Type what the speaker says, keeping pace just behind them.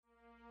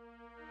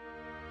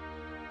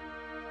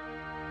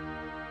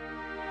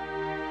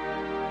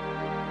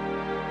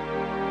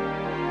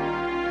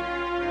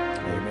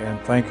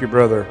Thank you,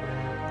 Brother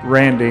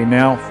Randy.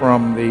 Now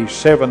from the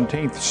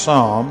 17th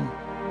Psalm,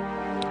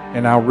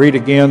 and I'll read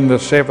again the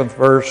 7th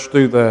verse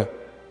through the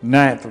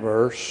 9th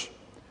verse.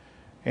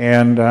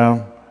 And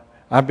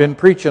I've been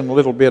preaching a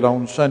little bit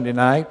on Sunday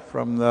night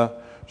from the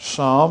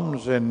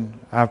Psalms, and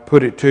I've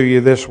put it to you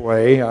this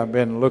way. I've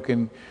been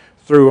looking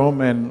through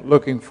them and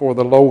looking for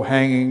the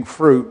low-hanging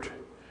fruit,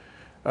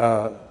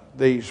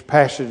 these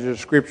passages of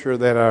Scripture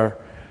that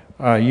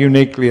are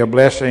uniquely a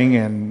blessing.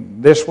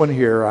 And this one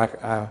here,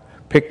 I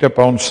picked up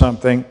on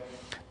something.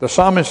 The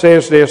psalmist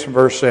says this in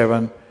verse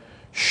 7,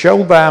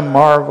 "Show thy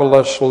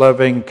marvelous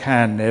loving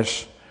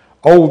kindness,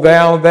 O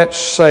thou that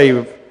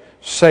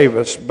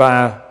savest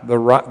by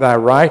thy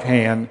right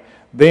hand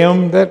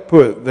them that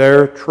put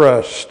their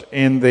trust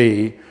in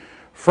thee,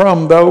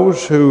 from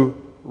those who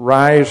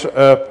rise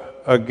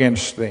up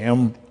against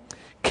them.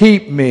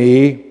 Keep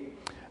me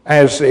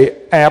as the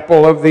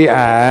apple of the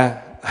eye,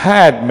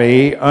 hide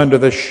me under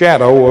the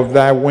shadow of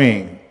thy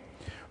wing,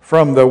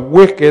 from the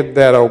wicked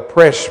that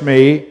oppress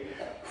me,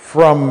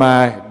 from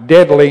my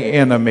deadly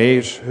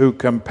enemies who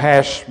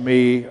compass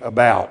me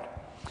about."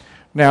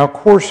 Now, of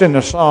course, in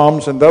the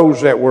Psalms and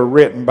those that were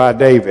written by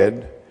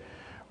David,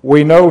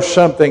 we know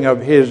something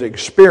of his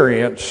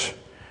experience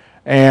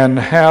and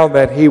how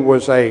that he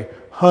was a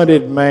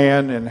hunted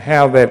man and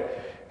how that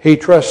he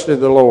trusted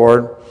the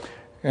Lord.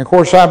 And of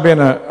course, I've been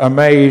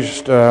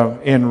amazed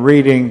in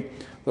reading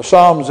the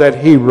Psalms that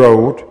he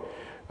wrote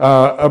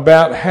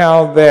about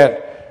how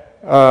that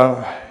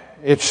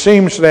it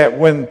seems that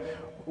when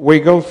we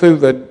go through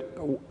the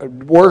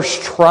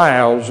worst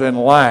trials in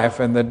life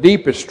and the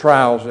deepest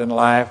trials in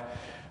life,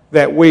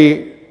 that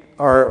we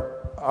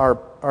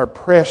are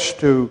pressed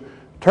to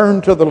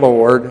turn to the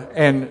Lord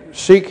and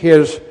seek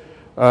His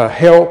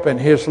help and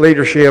His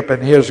leadership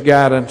and His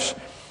guidance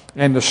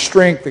and the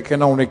strength that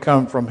can only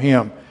come from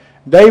Him.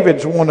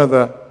 David's one of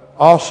the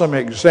awesome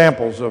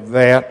examples of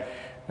that,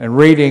 and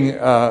reading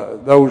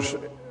those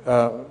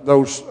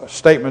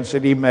statements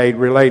that he made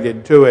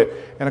related to it.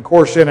 And of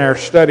course, in our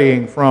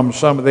studying from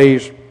some of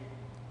these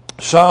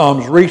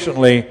Psalms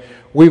recently,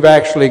 we've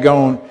actually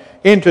gone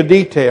into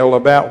detail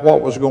about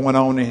what was going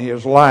on in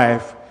his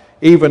life,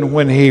 even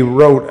when he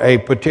wrote a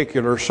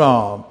particular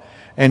psalm.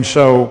 And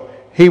so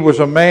he was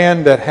a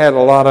man that had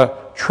a lot of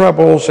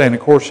troubles, and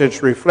of course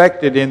it's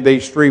reflected in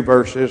these 3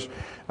 verses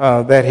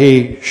that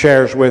he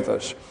shares with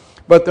us.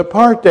 But the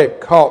part that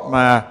caught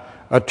my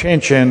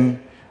attention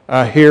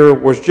here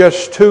was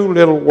just 2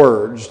 little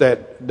words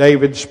that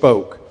David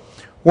spoke.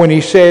 When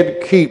he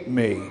said, "Keep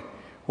me,"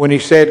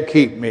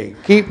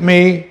 keep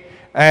me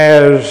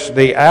as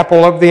the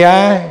apple of the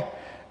eye,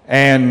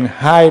 and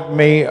hide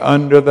me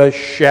under the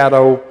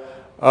shadow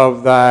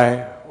of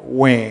thy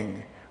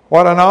wing.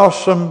 What an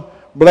awesome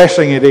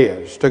blessing it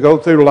is to go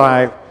through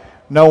life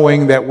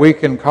knowing that we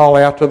can call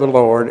out to the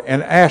Lord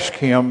and ask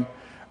Him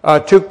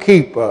to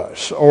keep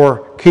us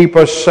or keep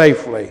us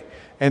safely.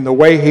 And the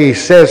way he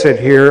says it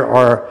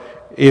here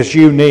is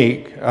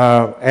unique,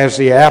 as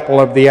the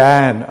apple of the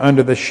eye and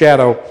under the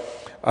shadow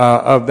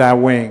of thy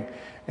wing.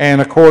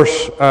 And of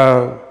course,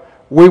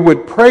 we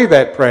would pray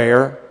that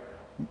prayer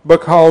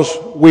because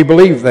we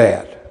believe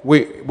that.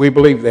 We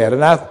believe that.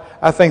 And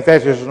I think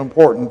that is an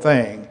important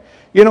thing.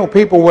 You know,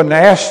 people wouldn't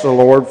ask the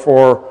Lord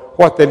for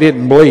what they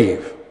didn't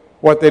believe.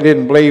 What they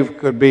didn't believe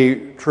could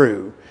be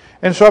true.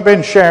 And so I've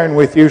been sharing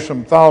with you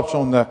some thoughts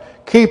on the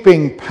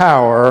keeping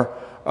power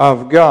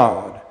of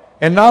God.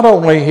 And not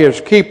only His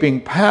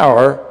keeping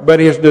power, but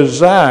His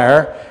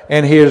desire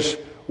and His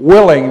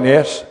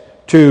willingness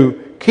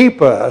to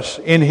keep us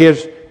in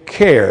His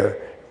care.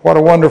 What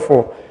a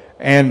wonderful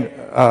and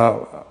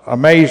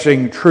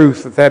amazing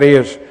truth that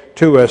is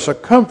to us, a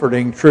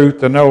comforting truth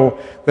to know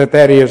that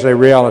that is a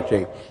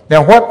reality.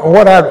 Now,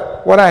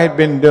 what I had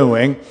been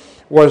doing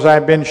was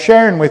I've been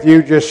sharing with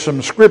you just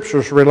some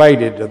scriptures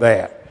related to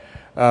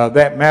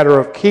that matter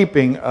of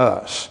keeping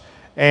us.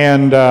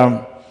 And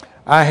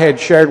I had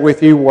shared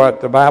with you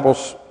what the Bible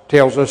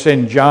tells us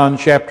in John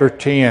chapter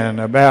 10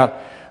 about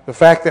the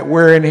fact that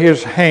we're in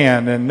His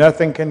hand and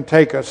nothing can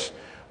take us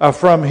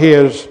from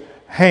His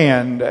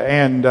hand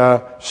and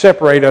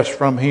separate us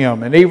from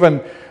Him. And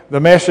even the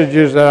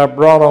messages that I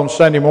brought on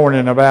Sunday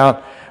morning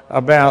about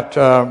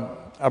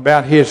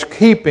His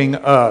keeping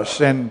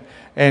us and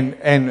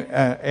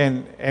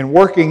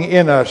working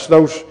in us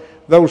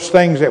those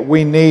things that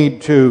we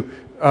need to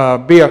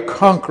be a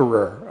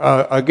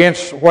conqueror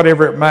against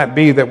whatever it might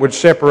be that would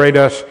separate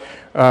us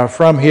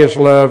from His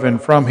love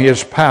and from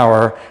His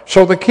power.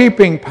 So the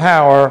keeping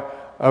power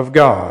of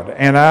God.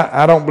 And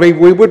I don't believe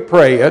we would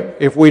pray it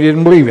if we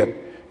didn't believe it.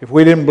 If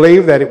we didn't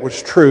believe that it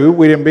was true,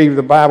 we didn't believe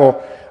the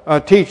Bible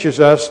teaches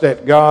us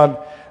that God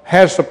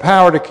has the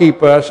power to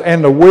keep us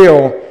and the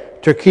will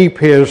to keep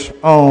His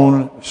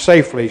own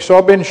safely. So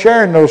I've been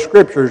sharing those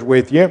scriptures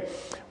with you.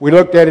 We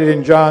looked at it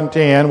in John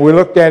 10. We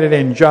looked at it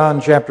in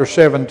John chapter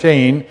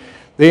 17,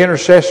 the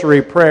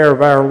intercessory prayer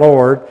of our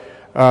Lord.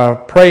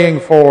 praying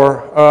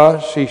for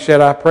us. He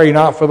said, I pray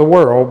not for the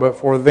world, but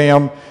for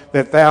them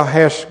that thou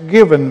hast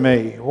given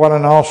me. What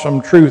an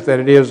awesome truth that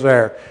it is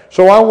there.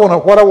 So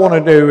what I want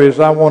to do is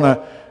I want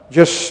to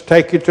just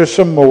take you to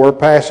some more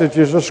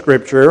passages of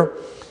Scripture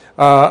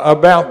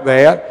about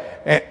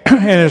that.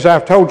 And as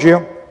I've told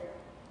you,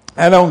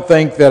 I don't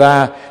think that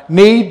I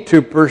need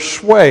to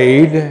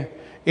persuade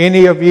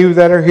any of you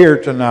that are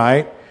here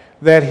tonight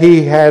that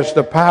He has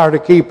the power to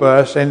keep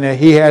us and that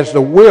He has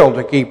the will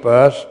to keep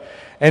us.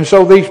 And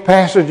so these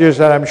passages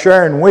that I'm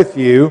sharing with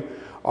you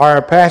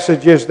are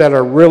passages that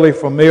are really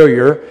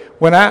familiar.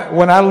 When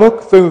I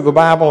looked through the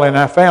Bible and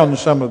I found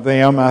some of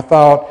them, I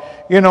thought,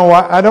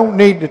 I don't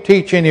need to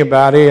teach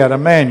anybody at a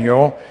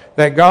manual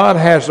that God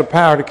has the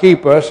power to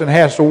keep us and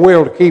has the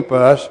will to keep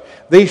us.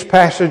 These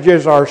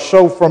passages are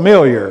so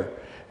familiar.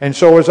 And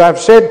so as I've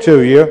said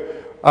to you,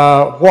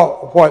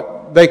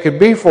 what they could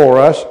be for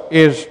us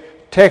is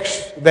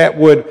texts that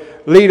would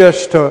lead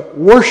us to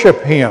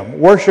worship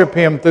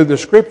Him through the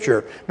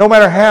Scripture. No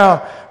matter how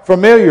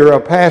familiar a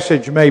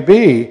passage may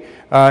be,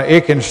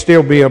 it can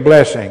still be a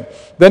blessing.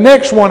 The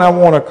next one I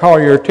want to call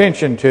your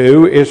attention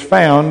to is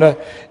found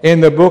in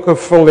the book of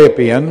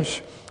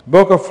Philippians.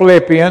 Book of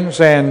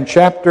Philippians and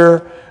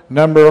chapter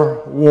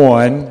number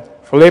 1.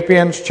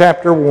 Philippians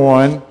chapter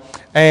 1.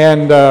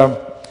 And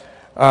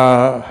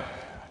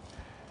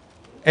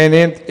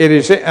it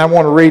is. I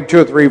want to read 2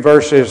 or 3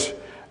 verses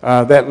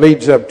that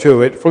leads up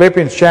to it.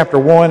 Philippians chapter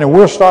 1, and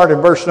we'll start in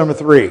verse number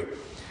 3.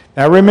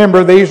 Now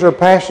remember, these are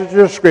passages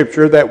of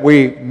Scripture that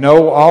we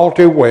know all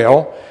too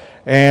well,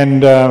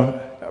 and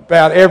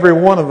about every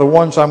one of the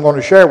ones I'm going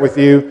to share with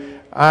you,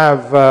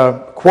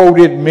 I've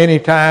quoted many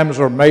times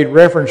or made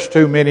reference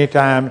to many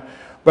times,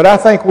 but I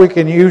think we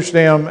can use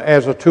them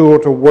as a tool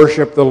to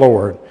worship the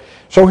Lord.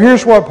 So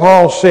here's what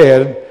Paul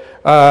said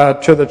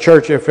to the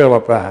church at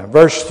Philippi.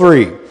 Verse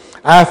 3,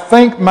 I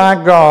thank my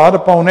God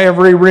upon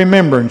every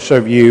remembrance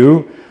of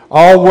you,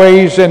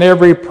 always in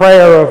every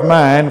prayer of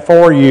mine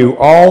for you,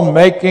 all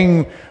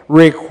making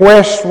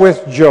requests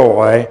with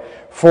joy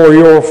for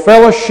your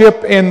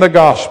fellowship in the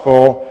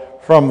gospel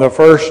from the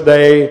first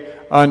day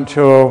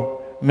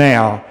until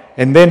now.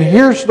 And then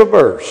here's the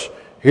verse.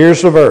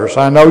 Here's the verse.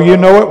 I know you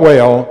know it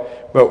well,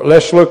 but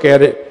let's look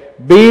at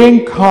it.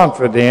 Being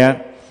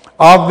confident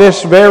of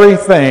this very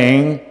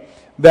thing,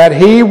 that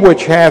He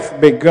which hath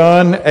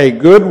begun a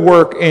good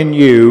work in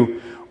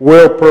you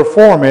will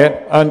perform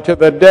it unto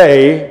the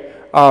day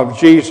of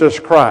Jesus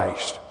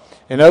Christ.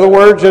 In other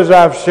words, as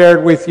I've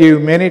shared with you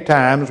many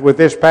times with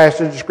this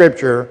passage of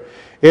Scripture,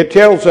 it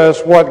tells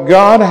us what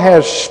God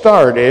has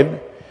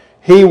started,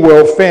 He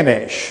will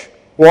finish.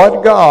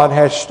 What God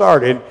has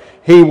started,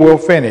 He will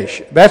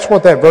finish. That's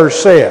what that verse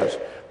says.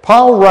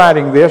 Paul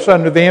writing this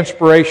under the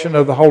inspiration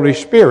of the Holy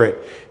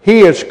Spirit.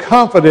 He is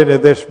confident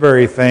of this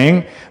very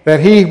thing,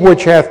 that He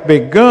which hath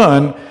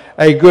begun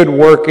a good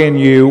work in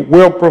you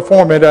will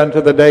perform it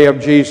unto the day of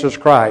Jesus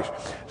Christ.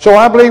 So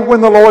I believe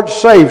when the Lord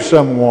saves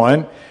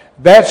someone,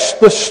 that's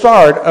the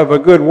start of a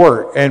good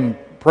work. And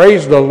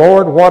praise the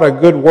Lord, what a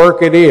good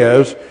work it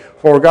is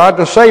for God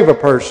to save a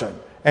person.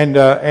 And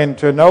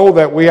to know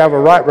that we have a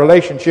right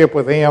relationship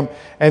with Him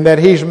and that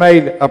He's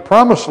made a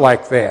promise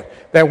like that.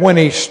 That when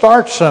He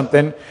starts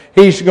something,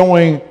 He's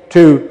going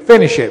to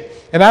finish it.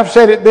 And I've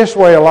said it this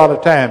way a lot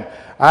of times.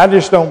 I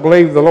just don't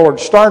believe the Lord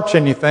starts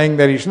anything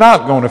that He's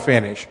not going to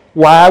finish.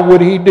 Why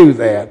would He do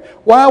that?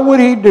 Why would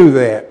He do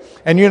that?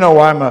 And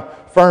I'm a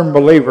firm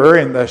believer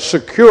in the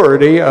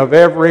security of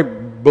every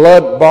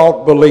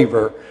blood-bought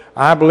believer.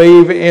 I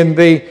believe in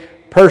the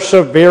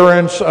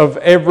perseverance of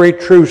every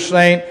true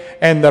saint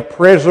and the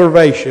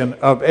preservation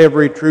of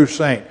every true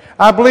saint.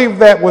 I believe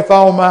that with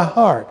all my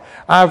heart.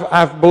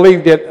 I've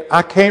believed it.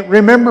 I can't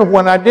remember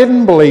when I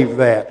didn't believe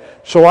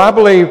that. So I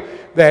believe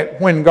that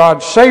when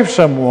God saves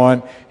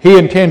someone, He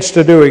intends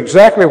to do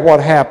exactly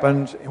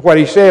what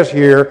He says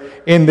here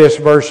in this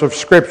verse of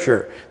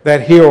Scripture,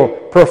 that He'll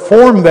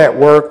perform that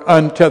work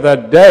unto the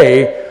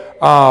day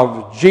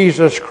of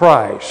Jesus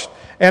Christ.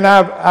 And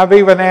I've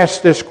even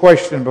asked this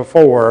question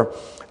before.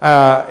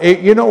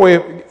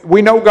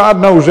 We know God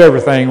knows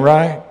everything,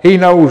 right? He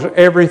knows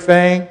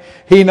everything.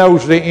 He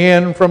knows the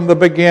end from the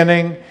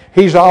beginning.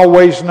 He's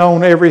always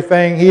known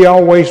everything. He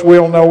always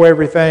will know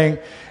everything.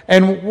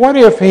 And what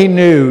if He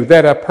knew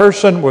that a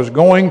person was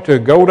going to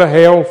go to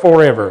hell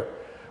forever?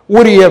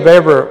 Would He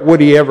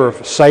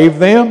ever save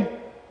them?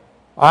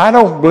 I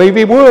don't believe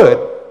He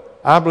would.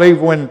 I believe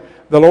when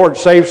the Lord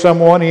saves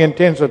someone, He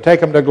intends to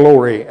take them to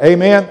glory.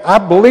 Amen? I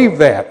believe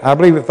that. I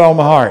believe it with all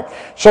my heart.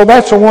 So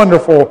that's a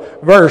wonderful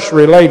verse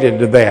related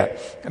to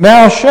that.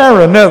 Now I'll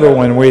share another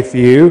one with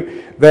you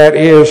that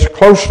is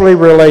closely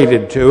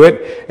related to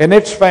it, and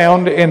it's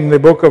found in the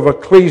book of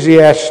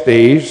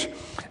Ecclesiastes,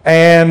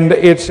 and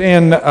it's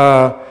in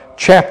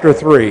chapter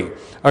 3.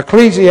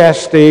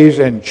 Ecclesiastes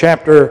in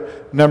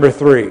chapter number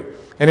 3.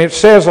 And it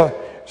says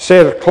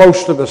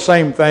close to the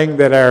same thing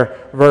that our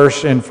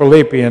verse in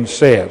Philippians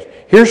says.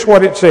 Here's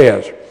what it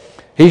says.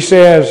 He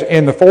says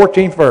in the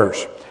 14th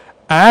verse,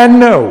 I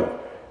know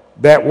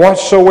that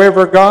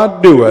whatsoever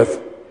God doeth,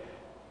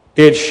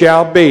 it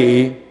shall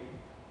be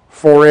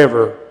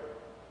forever.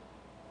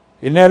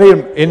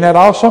 Isn't that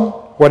awesome?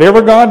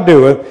 Whatever God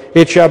doeth,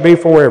 it shall be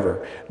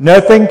forever.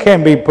 Nothing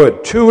can be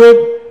put to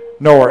it,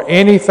 nor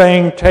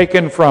anything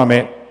taken from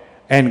it.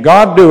 And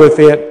God doeth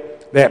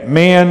it, that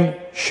men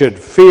should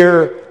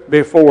fear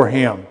before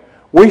him.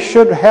 We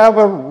should have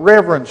a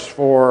reverence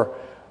for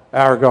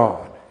our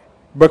God,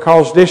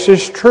 because this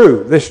is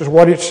true. This is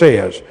what it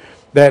says,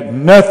 that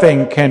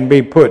nothing can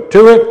be put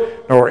to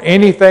it, nor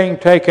anything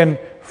taken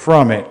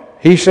from it.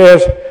 He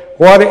says,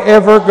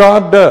 whatever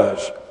God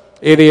does,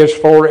 it is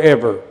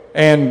forever.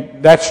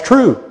 And that's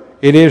true.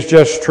 It is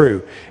just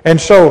true. And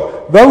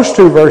so those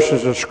two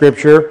verses of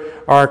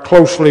Scripture are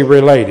closely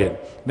related.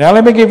 Now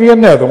let me give you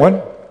another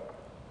one.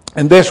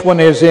 And this one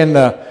is in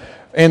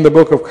the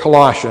book of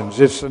Colossians.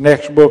 It's the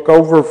next book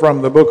over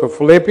from the book of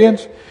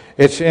Philippians.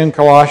 It's in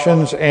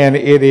Colossians, and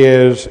it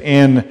is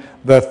in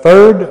the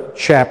 3rd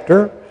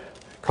chapter,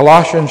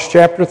 Colossians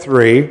chapter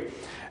 3.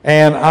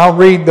 And I'll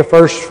read the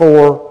first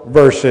 4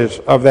 verses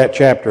of that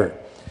chapter.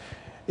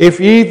 If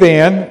ye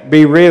then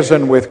be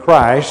risen with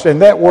Christ,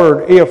 and that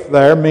word if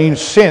there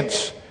means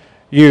since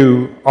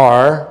you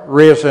are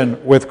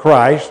risen with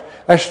Christ,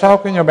 that's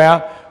talking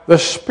about the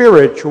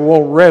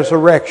spiritual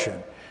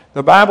resurrection.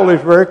 The Bible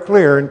is very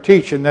clear in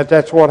teaching that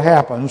that's what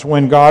happens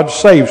when God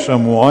saves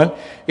someone.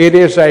 It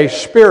is a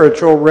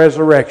spiritual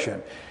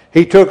resurrection.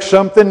 He took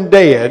something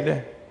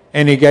dead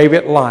and he gave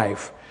it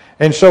life.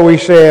 And so he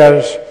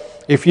says,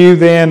 if you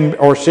then,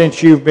 or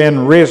since you've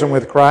been risen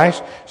with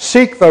Christ,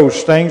 seek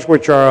those things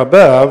which are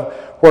above,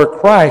 where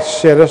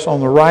Christ sitteth on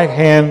the right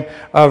hand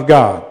of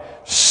God.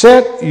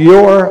 Set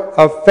your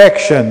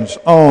affections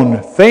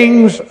on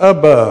things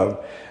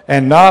above,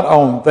 and not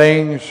on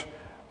things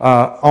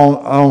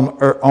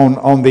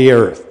on the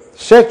earth.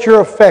 Set your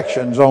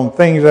affections on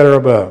things that are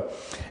above.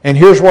 And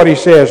here's what he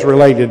says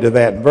related to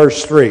that in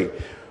verse 3.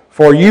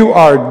 For you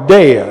are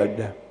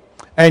dead,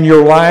 and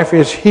your life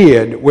is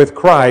hid with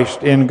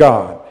Christ in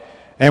God.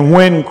 And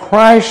when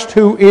Christ,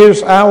 who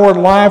is our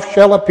life,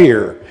 shall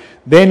appear,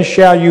 then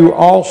shall you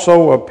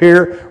also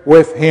appear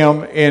with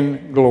him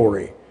in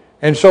glory.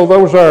 And so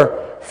those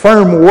are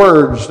firm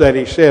words that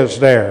he says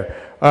there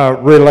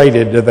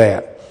related to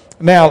that.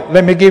 Now,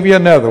 let me give you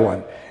another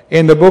one.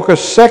 In the book of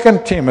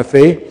 2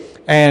 Timothy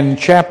and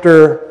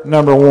chapter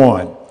number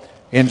 1.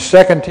 In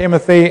 2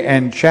 Timothy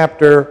and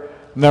chapter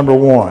number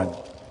 1.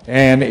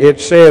 And it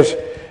says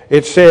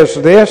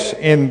this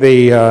in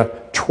the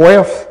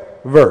 12th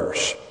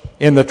verse.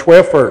 In the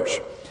 12th verse.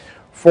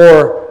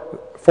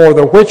 For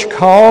the which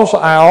cause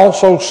I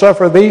also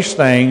suffer these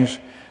things.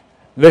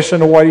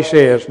 Listen to what he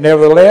says.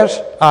 Nevertheless,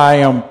 I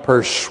am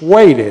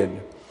persuaded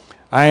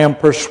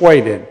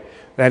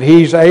that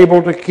he's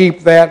able to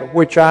keep that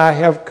which I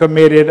have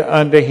committed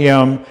unto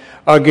him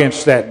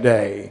against that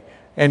day.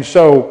 And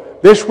so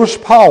this was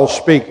Paul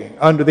speaking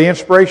under the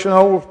inspiration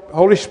of the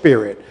Holy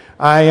Spirit.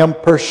 I am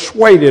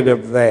persuaded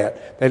of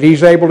that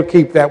he's able to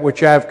keep that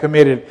which I have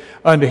committed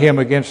unto him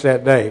against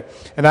that day.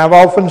 And I've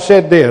often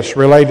said this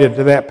related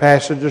to that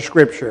passage of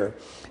Scripture.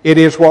 It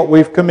is what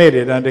we've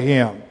committed unto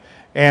him.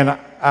 And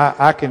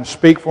I can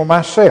speak for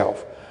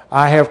myself.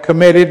 I have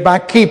committed by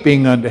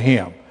keeping unto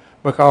him,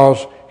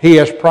 because he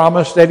has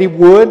promised that he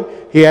would.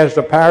 He has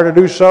the power to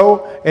do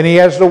so, and he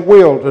has the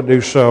will to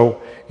do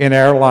so in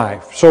our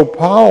life. So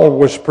Paul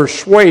was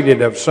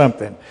persuaded of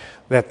something,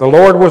 that the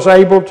Lord was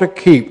able to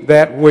keep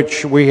that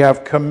which we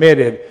have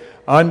committed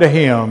unto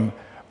him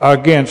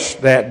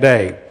against that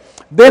day.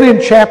 Then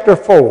in chapter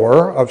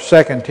 4 of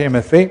 2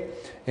 Timothy,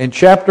 in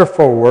chapter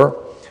 4,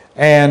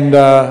 and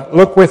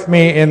look with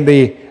me in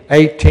the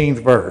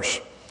 18th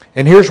verse.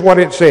 And here's what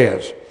it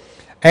says.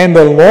 And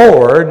the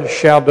Lord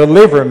shall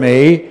deliver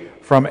me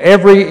from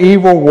every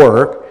evil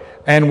work,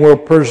 and will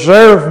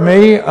preserve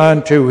me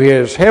unto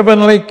his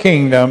heavenly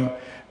kingdom,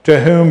 to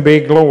whom be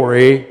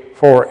glory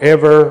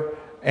forever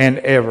and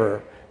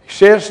ever. He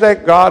says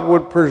that God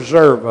would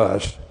preserve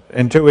us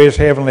into his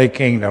heavenly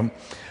kingdom.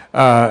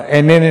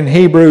 And then in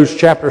Hebrews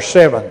chapter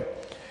 7,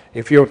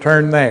 if you'll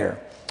turn there.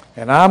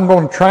 And I'm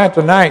going to try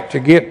tonight to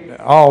get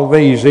all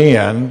these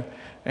in,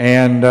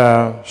 and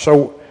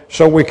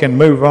so we can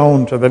move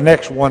on to the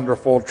next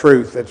wonderful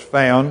truth that's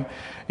found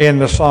in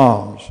the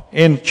Psalms.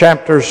 In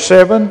chapter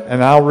 7,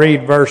 and I'll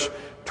read verse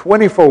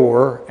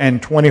 24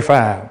 and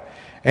 25.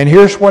 And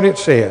here's what it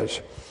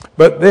says.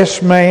 But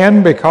this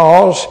man,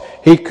 because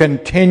he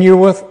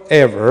continueth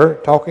ever,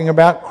 talking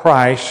about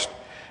Christ,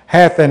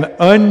 hath an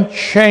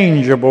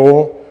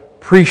unchangeable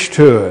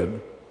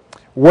priesthood.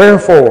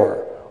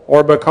 Wherefore,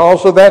 or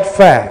because of that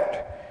fact,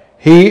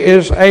 he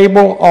is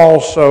able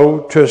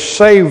also to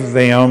save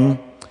them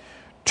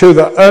to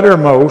the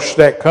uttermost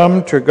that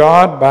come to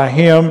God by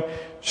him,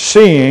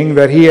 seeing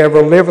that he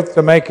ever liveth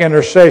to make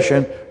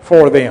intercession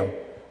for them.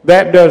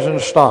 That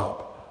doesn't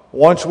stop.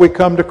 Once we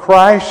come to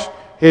Christ,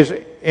 his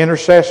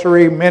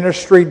intercessory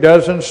ministry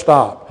doesn't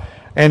stop.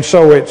 And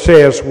so it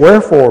says,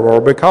 wherefore,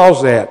 or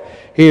because that,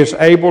 he is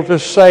able to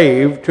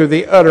save to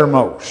the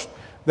uttermost.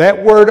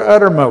 That word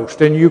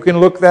uttermost, and you can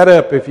look that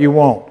up if you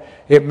want.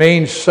 It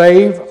means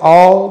save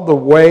all the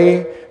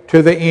way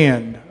to the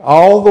end,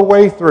 all the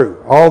way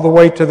through, all the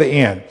way to the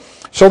end.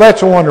 So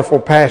that's a wonderful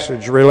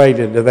passage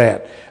related to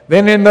that.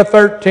 Then in the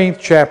 13th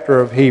chapter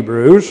of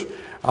Hebrews,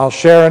 I'll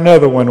share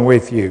another one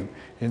with you.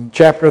 In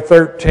chapter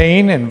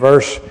 13, in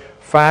verse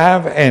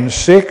 5 and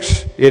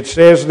 6, it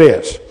says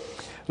this: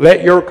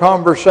 let your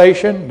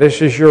conversation,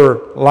 this is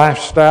your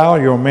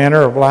lifestyle, your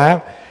manner of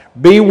life,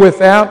 be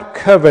without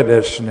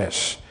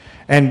covetousness,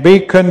 and be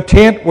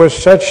content with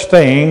such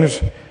things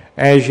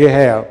as you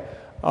have.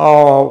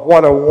 Oh,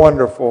 what a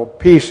wonderful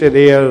piece it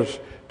is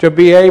to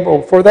be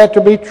able, for that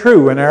to be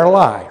true in our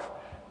life.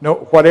 No,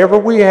 whatever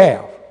we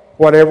have,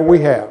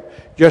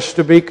 just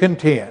to be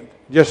content,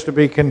 just to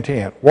be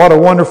content. What a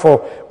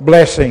wonderful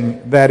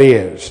blessing that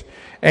is.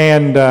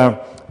 And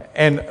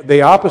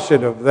the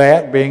opposite of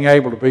that, being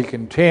able to be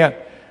content,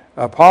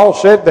 Paul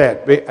said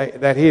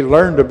that he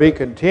learned to be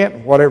content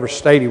in whatever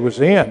state he was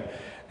in.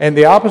 And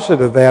the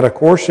opposite of that, of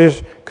course,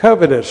 is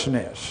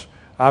covetousness.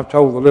 I've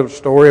told a little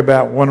story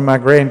about one of my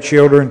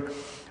grandchildren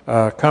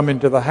coming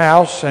to the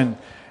house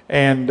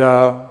and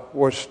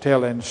was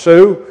telling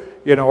Sue,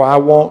 you know, I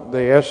want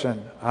this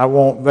and I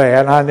want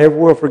that. And I never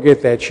will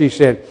forget that. She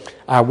said,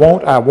 I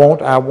want.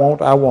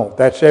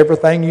 That's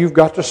everything you've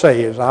got to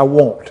say is I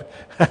want.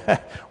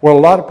 Well, a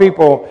lot of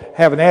people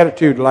have an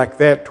attitude like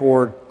that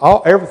toward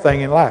everything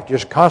in life,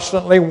 just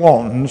constantly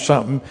wanting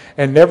something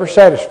and never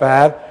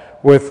satisfied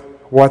with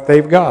what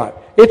they've got.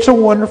 It's a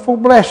wonderful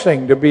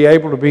blessing to be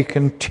able to be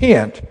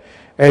content,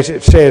 as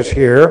it says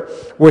here,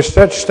 with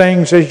such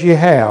things as you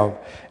have.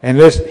 And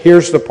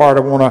here's the part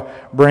I want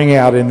to bring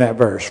out in that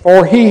verse.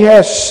 For he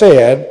has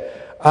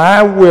said,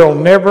 I will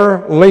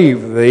never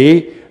leave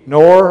thee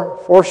nor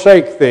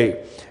forsake thee.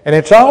 And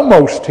it's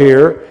almost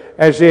here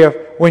as if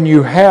when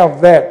you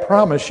have that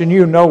promise and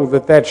you know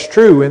that that's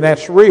true and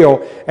that's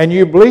real and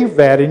you believe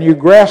that and you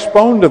grasp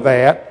onto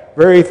that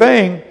very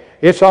thing,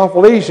 it's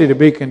awful easy to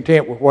be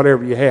content with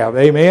whatever you have.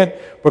 Amen?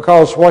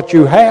 Because what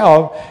you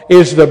have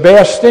is the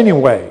best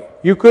anyway.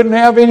 You couldn't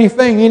have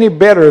anything any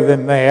better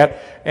than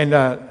that. And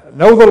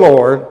know the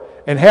Lord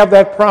and have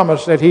that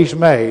promise that He's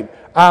made.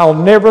 I'll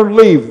never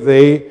leave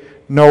thee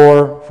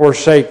nor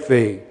forsake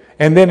thee.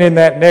 And then in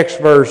that next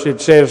verse it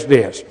says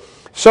this: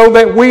 so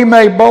that we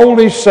may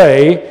boldly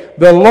say,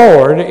 the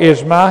Lord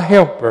is my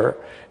helper,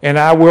 and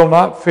I will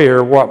not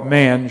fear what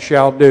man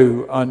shall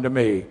do unto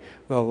me.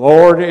 The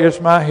Lord is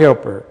my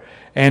helper.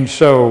 And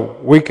so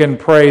we can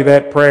pray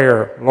that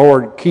prayer,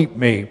 Lord, keep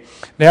me.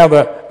 Now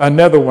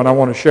another one I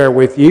want to share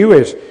with you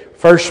is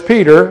 1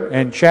 Peter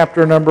and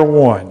chapter number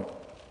 1.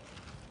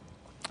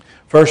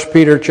 1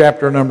 Peter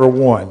chapter number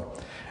 1.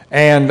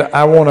 And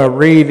I want to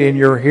read in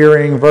your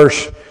hearing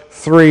verse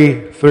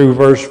 3 through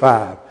verse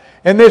 5.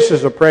 And this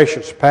is a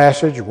precious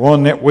passage,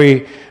 one that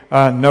we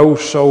know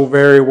so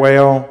very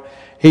well.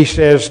 He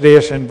says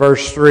this in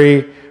verse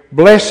 3,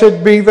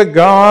 Blessed be the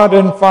God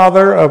and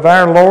Father of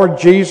our Lord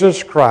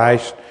Jesus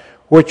Christ,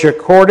 which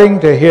according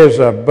to His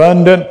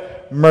abundant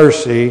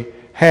mercy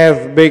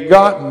hath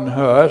begotten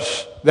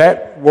us.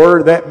 That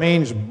word, that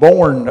means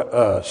born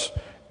us.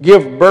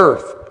 Give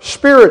birth,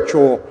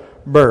 spiritual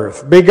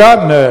birth.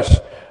 Begotten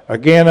us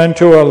again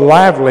unto a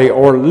lively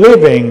or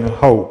living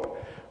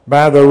hope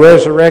by the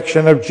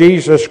resurrection of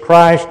Jesus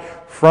Christ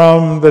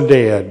from the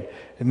dead.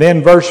 And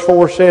then verse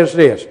 4 says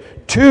this,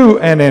 to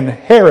an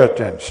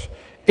inheritance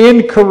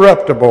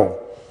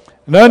incorruptible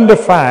and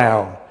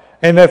undefiled,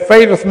 and that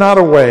fadeth not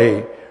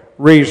away,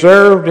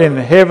 reserved in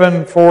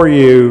heaven for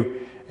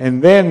you.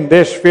 And then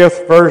this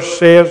 5th verse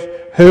says,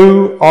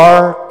 who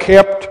are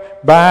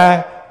kept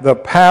by the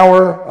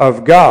power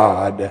of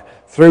God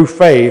through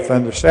faith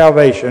unto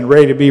salvation,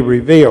 ready to be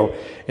revealed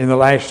in the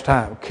last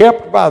time.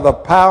 Kept by the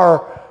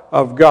power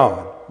of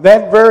God.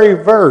 That very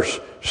verse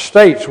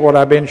states what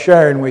I've been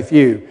sharing with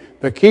you,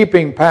 the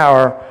keeping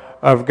power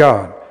of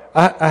God.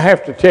 I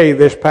have to tell you,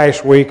 this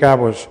past week I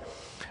was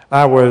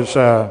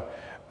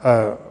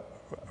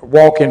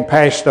walking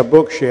past a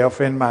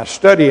bookshelf in my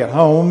study at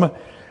home,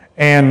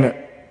 and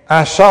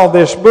I saw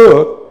this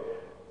book.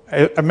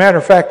 As a matter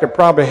of fact, I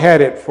probably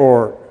had it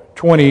for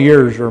 20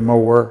 years or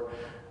more,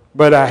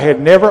 but I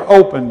had never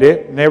opened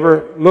it,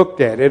 never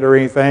looked at it or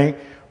anything.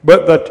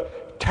 But the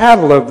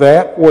title of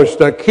that was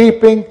The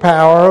Keeping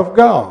Power of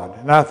God.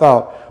 And I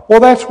thought, well,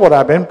 that's what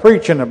I've been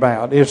preaching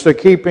about, is the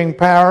keeping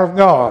power of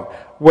God.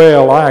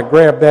 Well, I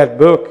grabbed that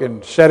book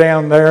and sat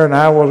down there, and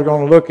I was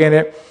going to look in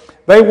it.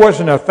 There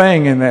wasn't a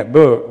thing in that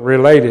book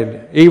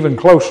related even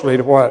closely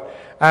to what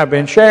I've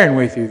been sharing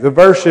with you. The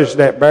verses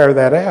that bear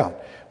that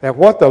out, that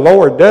what the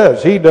Lord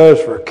does, He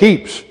does for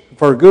keeps,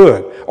 for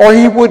good. Or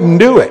He wouldn't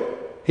do it.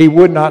 He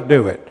would not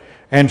do it.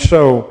 And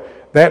so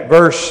that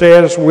verse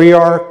says we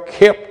are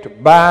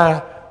kept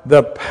by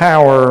the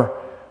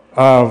power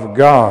of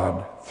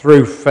God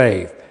through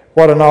faith.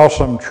 What an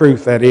awesome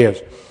truth that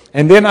is.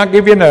 And then I'll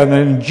give you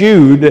another in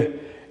Jude,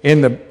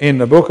 in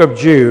the book of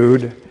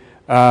Jude,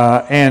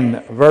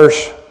 and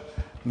verse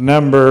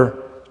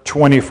number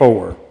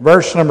 24.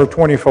 Verse number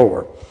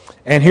 24.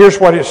 And here's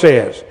what it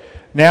says.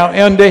 Now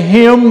unto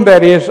Him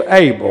that is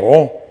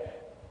able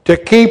to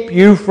keep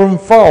you from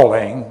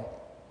falling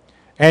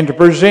and to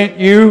present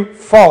you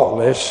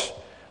faultless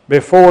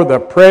before the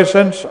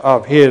presence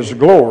of His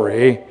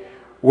glory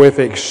with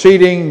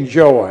exceeding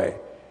joy.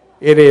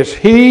 It is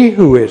He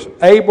who is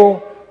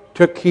able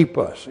to keep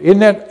us. Isn't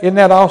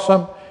that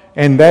awesome?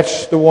 And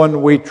that's the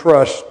one we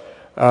trust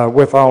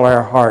with all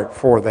our heart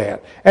for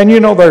that. And you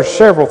know, there's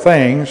several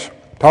things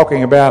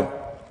talking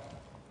about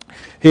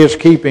His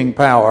keeping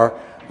power.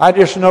 I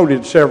just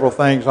noted several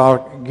things.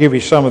 I'll give you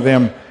some of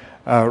them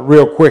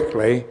real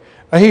quickly.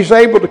 He's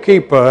able to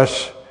keep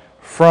us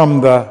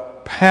from the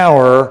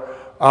power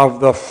of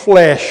the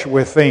flesh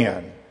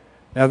within.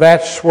 Now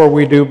that's where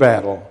we do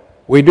battle.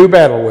 We do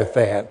battle with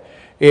that,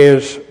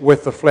 is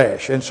with the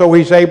flesh. And so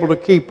He's able to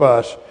keep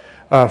us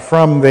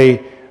from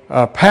the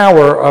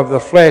power of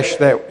the flesh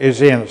that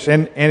is in us.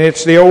 And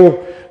it's the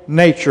old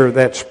nature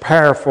that's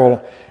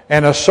powerful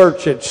and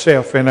asserts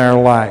itself in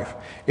our life.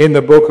 In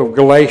the book of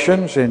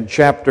Galatians, in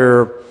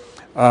chapter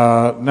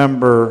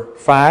number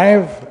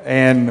 5,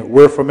 and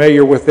we're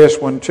familiar with this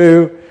one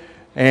too,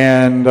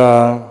 and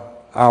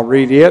I'll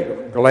read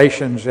it.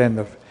 Galatians in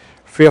the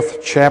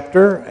 5th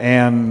chapter,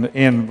 and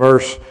in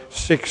verse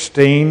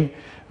 16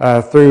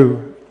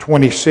 through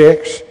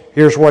 26.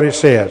 Here's what it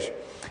says.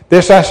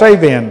 This I say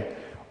then,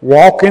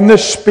 walk in the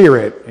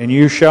Spirit, and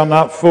you shall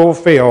not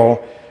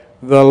fulfill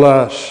the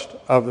lust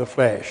of the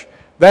flesh.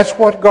 That's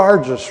what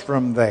guards us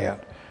from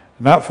that.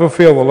 Not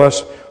fulfill the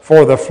lust.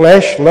 For the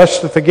flesh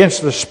lusteth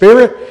against the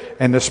Spirit,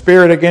 and the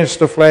Spirit against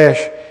the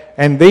flesh.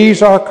 And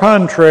these are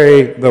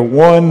contrary the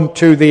one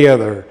to the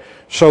other,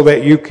 so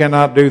that you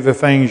cannot do the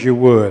things you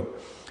would.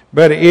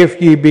 But if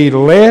ye be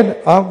led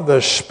of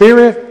the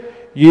Spirit,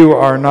 you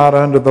are not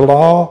under the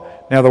law.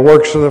 Now the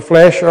works of the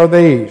flesh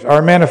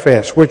are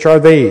manifest, which are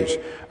these: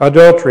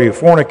 adultery,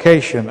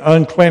 fornication,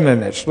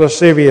 uncleanness,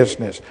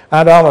 lasciviousness,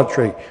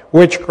 idolatry,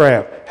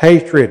 witchcraft,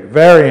 hatred,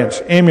 variance,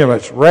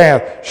 emulance,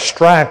 wrath,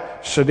 strife,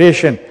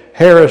 sedition,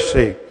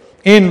 heresy,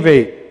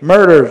 envy,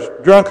 murders,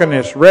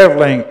 drunkenness,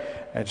 reveling,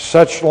 and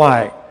such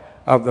like,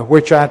 of the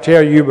which I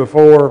tell you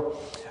before,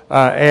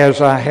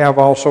 as I have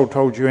also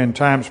told you in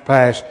times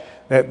past,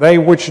 that they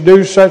which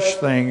do such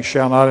things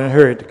shall not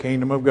inherit the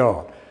kingdom of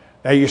God.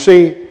 Now you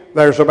see,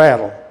 there's a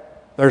battle.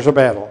 There's a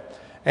battle.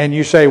 And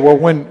you say, well,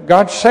 when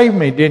God saved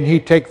me, didn't He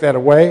take that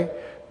away?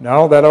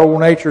 No, that old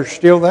nature's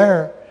still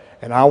there.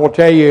 And I will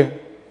tell you,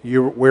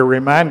 we're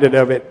reminded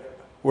of it.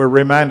 We're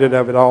reminded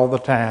of it all the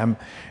time.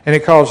 And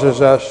it causes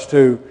us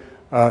to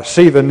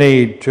see the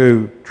need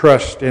to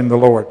trust in the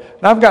Lord.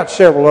 Now, I've got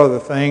several other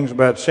things,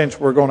 but since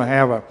we're going to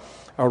have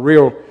a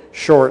real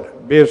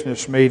short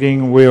business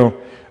meeting, we'll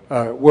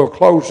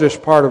close this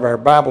part of our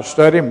Bible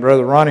study, and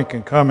Brother Ronnie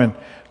can come and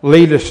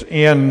lead us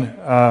in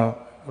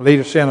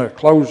a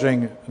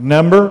closing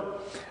number.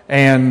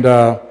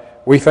 And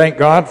we thank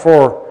God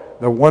for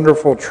the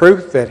wonderful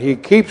truth that He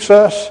keeps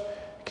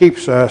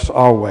us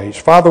always.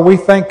 Father, we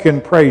thank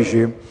and praise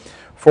You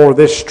for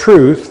this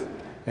truth,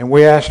 and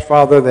we ask,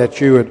 Father, that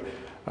You would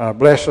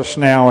bless us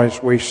now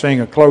as we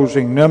sing a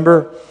closing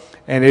number.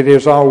 And it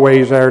is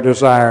always our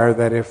desire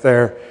that if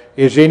there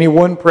is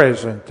anyone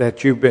present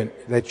that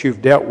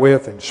you've dealt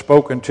with and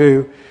spoken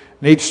to,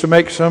 needs to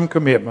make some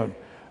commitment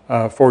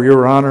for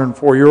Your honor and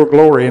for Your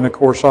glory, and of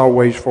course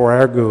always for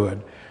our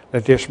good,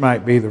 that this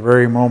might be the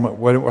very moment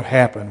when it will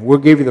happen. We'll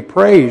give You the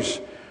praise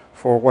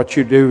for what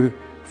You do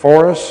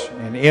for us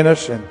and in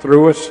us and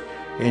through us,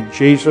 in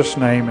Jesus'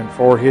 name and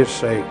for His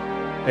sake.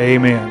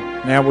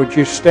 Amen. Now would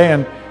you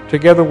stand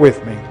together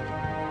with me?